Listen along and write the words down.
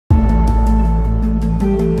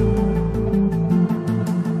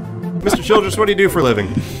Mr. Childress, what do you do for a living?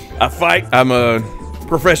 I fight. I'm a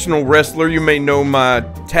professional wrestler. You may know my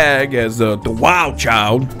tag as the Wild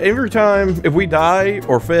Child. Every time, if we die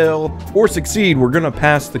or fail or succeed, we're gonna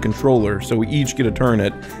pass the controller, so we each get a turn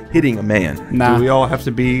at hitting a man. Nah. Do we all have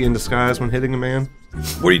to be in disguise when hitting a man?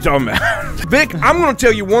 What are you talking about? Vic, I'm gonna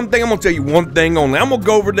tell you one thing. I'm gonna tell you one thing only. I'm gonna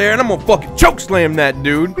go over there and I'm gonna fucking choke slam that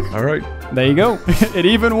dude. All right. There you go. It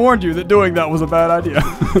even warned you that doing that was a bad idea.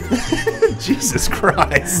 Jesus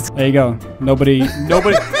Christ. There you go. Nobody is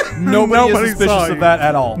suspicious of that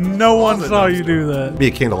at all. No one saw you do that. Be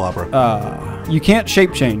a candelabra. You can't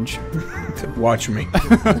shape change. Watch me.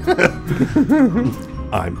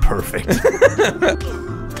 I'm perfect.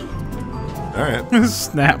 All right.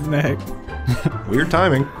 Snap neck. Weird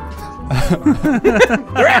timing.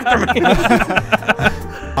 They're after me.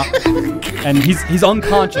 And he's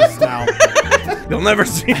unconscious now. You'll never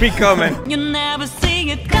see me coming. You'll never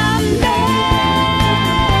see it coming.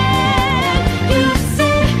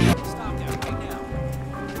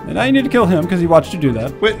 And now you need to kill him because he watched you do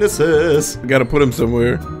that. Witnesses. We gotta put him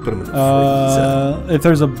somewhere. Put him in the freezer. If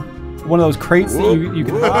there's one of those crates that you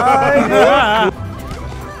can hide.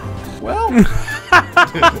 Well,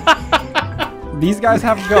 these guys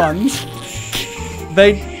have guns.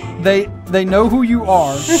 They know who you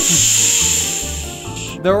are.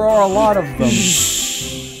 There are a lot of them.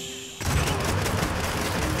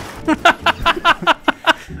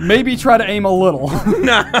 Maybe try to aim a little.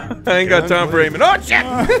 Nah, I ain't got time for aiming. Oh shit!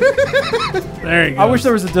 There you go. I wish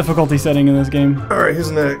there was a difficulty setting in this game. All right,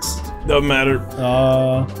 who's next? Doesn't matter.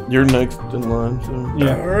 You're next in line, so.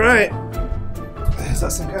 Yeah. All right. Is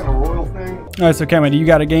that some kind of royal thing? All right, so Cameron, do you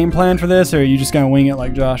got a game plan for this, or are you just gonna wing it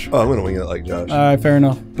like Josh? Oh, I'm gonna wing it like Josh. All right, fair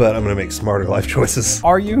enough. But I'm gonna make smarter life choices.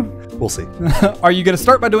 Are you? We'll see. Are you gonna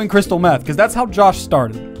start by doing crystal meth? Because that's how Josh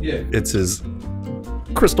started. Yeah. It's his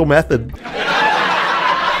crystal method.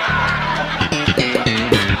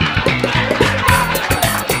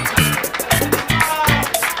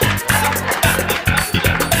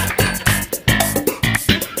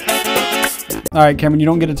 All right, Cameron, you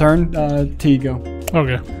don't get a turn. T, go.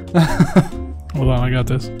 Okay. Hold on, I got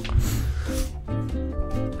this.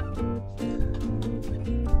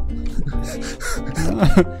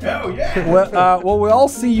 Hell yeah! Well, we all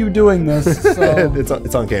see you doing this. So.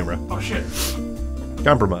 It's on camera. Oh shit!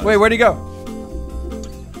 Compromise. Wait, where'd he go?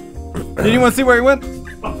 Did anyone see where he went?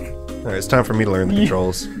 All right, it's time for me to learn the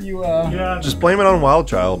controls. Yeah. Just blame it on Wild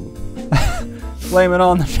Child. Blame it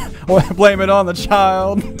on the blame it on the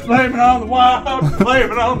child. Blame it on the wild.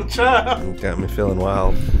 Blame it on the child. Got me feeling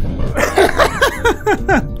wild.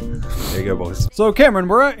 There you go, boys. So Cameron,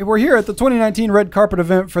 we're here at the 2019 Red Carpet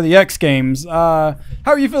event for the X Games. How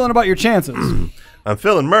are you feeling about your chances? I'm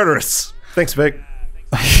feeling murderous. Thanks, Vic.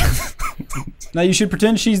 Now you should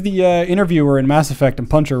pretend she's the interviewer in Mass Effect and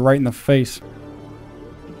punch her right in the face.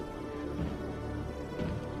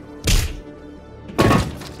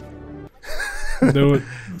 Do it.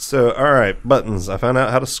 So, all right, buttons. I found out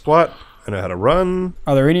how to squat. I know how to run.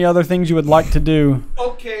 Are there any other things you would like to do?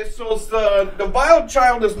 Okay, so the Wild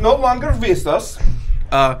Child is no longer with us.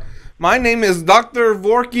 My name is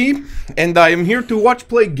Dr.Vorkey, and I am here to watch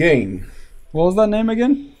play game. What was that name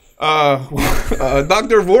again?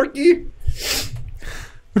 Dr.Vorkey?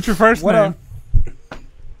 What's your first name?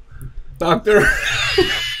 Doctor.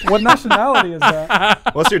 What nationality is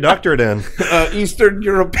that? What's your doctorate in? Eastern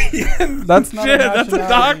European. That's not Shit, a that's a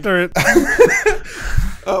nationality. doctorate.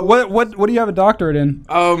 What do you have a doctorate in?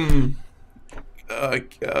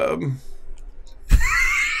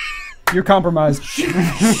 You're compromised.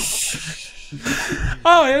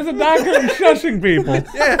 Oh, he's a doctor in shushing people.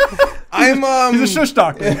 Yeah, I'm He's a shush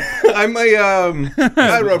doctor. I'm a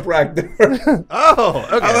chiropractor. Oh,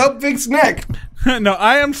 okay. I'll help fix neck. No,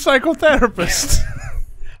 I am psychotherapist.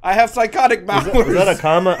 I have psychotic powers. Is that a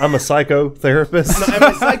comma? I'm a psychotherapist. No,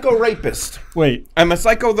 I'm a psycho-rapist. Wait. I'm a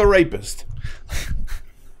psycho-the-rapist.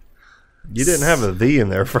 You didn't have a V in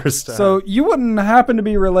there first time. So you wouldn't happen to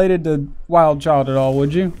be related to Wild Child at all,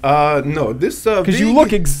 would you? No, this Because you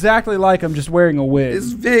look exactly like him, just wearing a wig.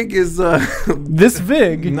 This Vig is This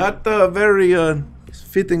Vig? not very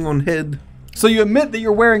fitting on head. So you admit that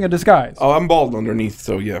you're wearing a disguise? Oh, I'm bald underneath,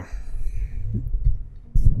 so yeah.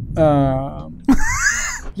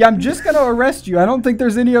 Yeah, I'm just gonna arrest you. I don't think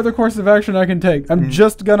there's any other course of action I can take. I'm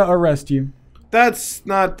just gonna arrest you. That's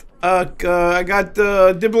not. I got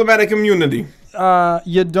diplomatic immunity.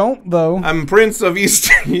 You don't though. I'm Prince of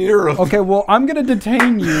Eastern Europe. Okay, well, I'm gonna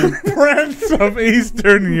detain you. Prince of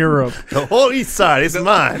Eastern Europe. the whole east side is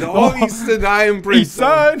mine. The whole East and I am Prince. East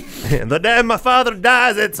side. And the day my father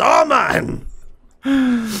dies, it's all mine.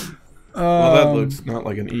 Well, that looks not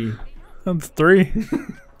like an E. That's 3.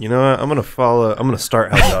 You know what? I'm gonna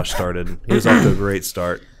start how Josh started. He was off to a great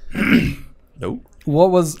start. Nope.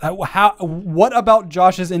 What about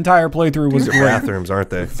Josh's entire playthrough was These are great? bathrooms, aren't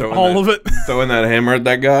they? All of it. Throwing that hammer at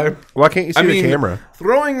that guy. Why can't you see the camera?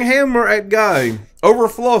 Throwing hammer at guy.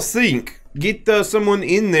 Overflow sink. Get someone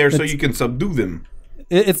in there so you can subdue them.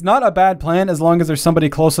 It's not a bad plan as long as there's somebody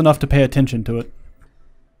close enough to pay attention to it.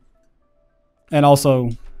 And also,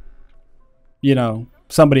 you know,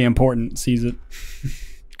 somebody important sees it.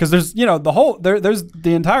 Because there's, you know, there's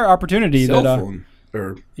the entire opportunity Cell that... phone.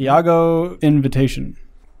 Or Iago invitation.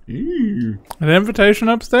 An invitation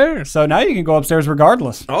upstairs. So now you can go upstairs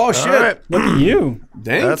regardless. Oh shit! Right. Look at you.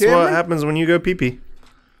 Dang, That's Cameron. what happens when you go pee-pee.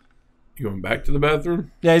 You going back to the bathroom?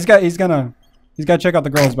 Yeah, he's got to check out the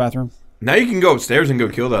girls' bathroom. Now you can go upstairs and go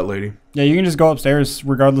kill that lady. Yeah, you can just go upstairs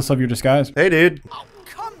regardless of your disguise. Hey, dude.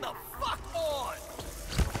 Come the fuck on!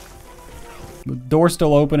 The door's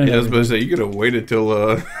still open. And Yeah, I was about to say you could have waited till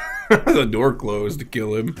the door closed to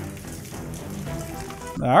kill him.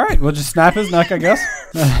 All right, we'll just snap his neck, I guess.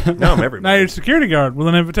 No, I'm everybody. Now you're a security guard with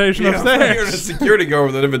an invitation You're a upstairs. security guard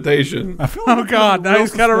with an invitation. I feel like Oh god, now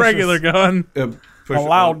he's got a regular gun. Push a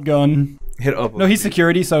loud gun. Hit up. No, he's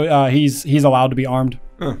security, so he's allowed to be armed.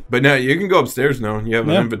 Huh. But now you can go upstairs now. You have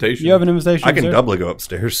an invitation. You have an invitation. I can upstairs. doubly go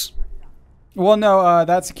upstairs. Well, no,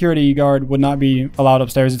 that security guard would not be allowed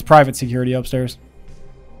upstairs. It's private security upstairs.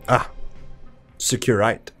 Ah.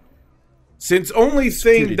 Securite. Since only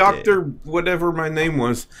thing Security. Dr. whatever my name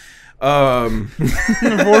was,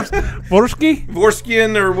 Vorkey?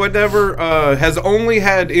 Vorskian or whatever, has only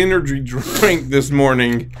had energy drink this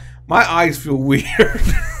morning, my eyes feel weird.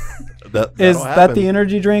 Is that the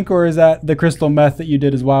energy drink or is that the crystal meth that you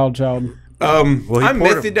did as Wild Child? I'm poured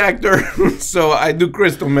method actor, so I do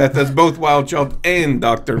crystal meth as both Wild Child and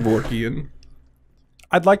Dr. Vorkey.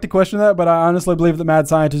 I'd like to question that, but I honestly believe that mad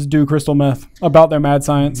scientists do crystal meth about their mad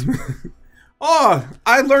science. Oh,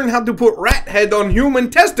 I learned how to put rat head on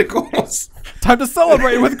human testicles. Time to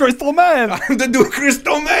celebrate with crystal meth. Time to do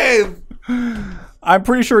crystal meth. I'm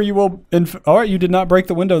pretty sure you will. All right, you did not break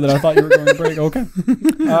the window that I thought you were going to break. Okay.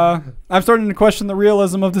 I'm starting to question the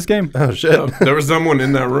realism of this game. Oh, shit. There was someone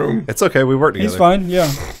in that room. It's okay. We work together. He's fine.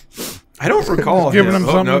 Yeah. I don't recall Giving him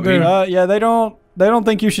something to do. Yeah. They don't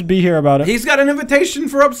think you should be here about it. He's got an invitation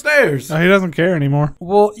for upstairs. Oh, he doesn't care anymore.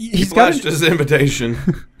 Well, He he's got. flashed his invitation.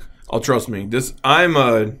 Oh, trust me. I'm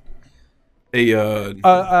a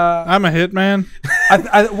I'm a hitman.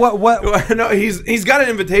 What? no, he's got an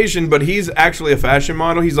invitation, but he's actually a fashion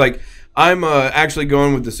model. He's like, I'm actually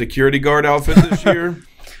going with the security guard outfit this year.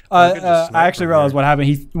 I actually realized what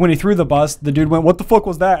happened. When he threw the bust, the dude went, "What the fuck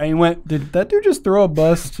was that?" And he went, "Did that dude just throw a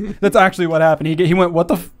bust?" That's actually what happened. He went, "What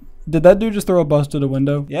the? Did that dude just throw a bust to the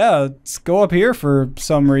window?" Yeah, let's go up here for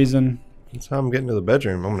some reason. That's how I'm getting to the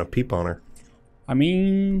bedroom. I'm going to peep on her. I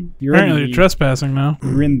mean, Apparently you're trespassing now.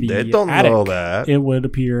 You're in the They don't attic, know that. it would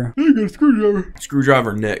appear.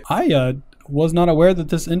 Screwdriver Nick. I was not aware that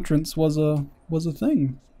this entrance was a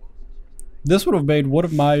thing. This would have made one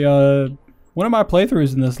of my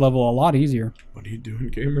playthroughs in this level a lot easier. What are you doing,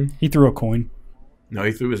 Cameron? He threw a coin. No,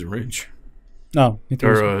 he threw his wrench. No, he threw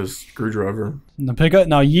Or a screwdriver. now pick up.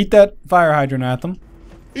 Now yeet that fire hydrant at them.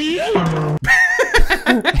 He didn't.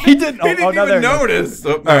 He didn't even notice.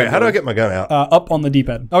 Oh, All right, how do I get my gun out? Up on the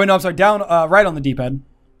D-pad. Oh wait, no, I'm sorry. Down, right on the D-pad.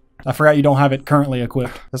 I forgot you don't have it currently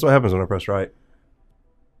equipped. That's what happens when I press right.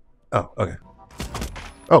 Oh, okay.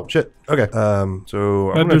 Oh, shit. Okay.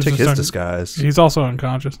 So I'm going to take his disguise. He's also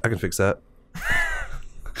unconscious. I can fix that.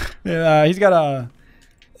 Yeah, he's got a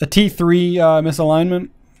T3 misalignment.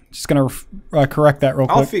 Just gonna correct that real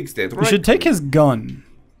quick. I'll fix that. You should take his gun.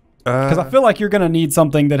 Because I feel like you're going to need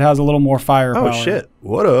something that has a little more firepower. Oh, shit.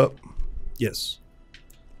 What up? Yes.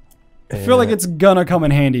 I feel like it's going to come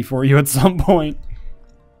in handy for you at some point.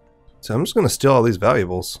 So I'm just going to steal all these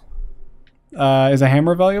valuables. Is a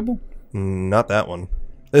hammer valuable? Not that one.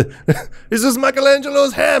 This is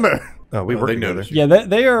Michelangelo's hammer. Oh, we work they together. noticed. Yeah,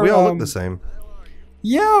 they are... We all look the same.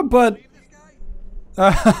 Yeah, but...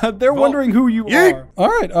 they're wondering who you are. All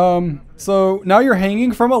right, so now you're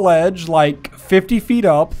hanging from a ledge like 50 feet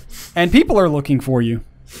up, and people are looking for you.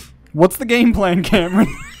 What's the game plan, Cameron?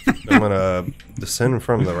 I'm going to descend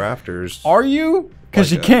from the rafters. Are you?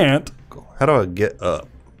 Because Like you can't. How do I get up?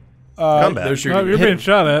 Combat. They're Oh, shooting. you're being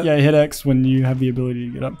shot at. Yeah, hit X when you have the ability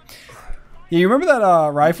to get up. Yeah, you remember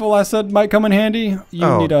that rifle I said might come in handy? You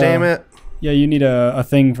Oh, need a, damn it. Yeah, you need a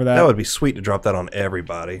thing for that. That would be sweet to drop that on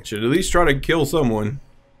everybody. Should at least try to kill someone.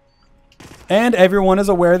 And everyone is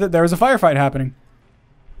aware that there is a firefight happening.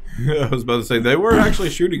 I was about to say, they weren't actually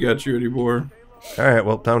shooting at you anymore. All right,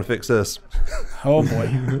 well, time to fix this. Oh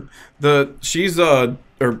boy. She's or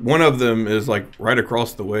one of them is like right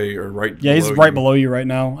across the way or right. Yeah, he's right below you right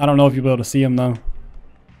now. I don't know if you'll be able to see him though.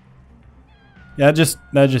 Yeah,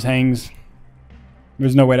 that just hangs.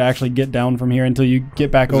 There's no way to actually get down from here until you get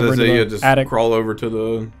back over to the just attic. Crawl over to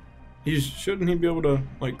the. Shouldn't he be able to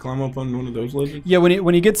like climb up on one of those ledges? Yeah,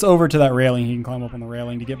 when he gets over to that railing, he can climb up on the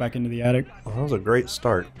railing to get back into the attic. Well, that was a great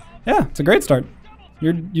start. Yeah, it's a great start.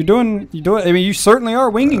 You doing. I mean, you certainly are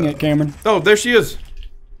winging it, Cameron. Oh, there she is.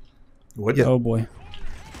 What? Oh boy.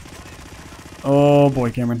 Oh boy,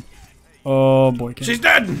 Cameron. Oh boy, Cameron. She's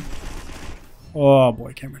dead. Oh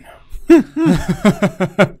boy, Cameron.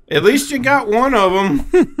 At least you got one of them.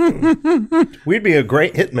 We'd be a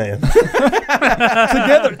great hitman.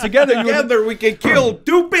 Together, we can kill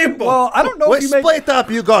 2 people. Well, I don't know if you make. Split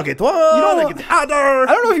up, you got it. One, know, I get the other. I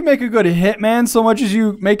don't know if you make a good hitman so much as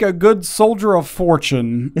you make a good soldier of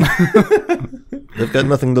fortune. They've got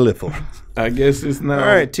nothing to live for. I guess it's not. All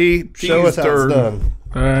right, T, show us how it's done.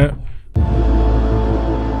 All right.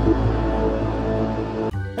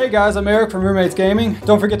 Hey guys, I'm Eric from Roommates Gaming.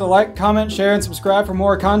 Don't forget to like, comment, share, and subscribe for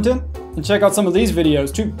more content. And check out some of these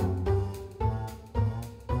videos too.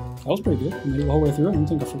 That was pretty good. I made it the whole way through. I don't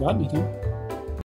think I forgot anything.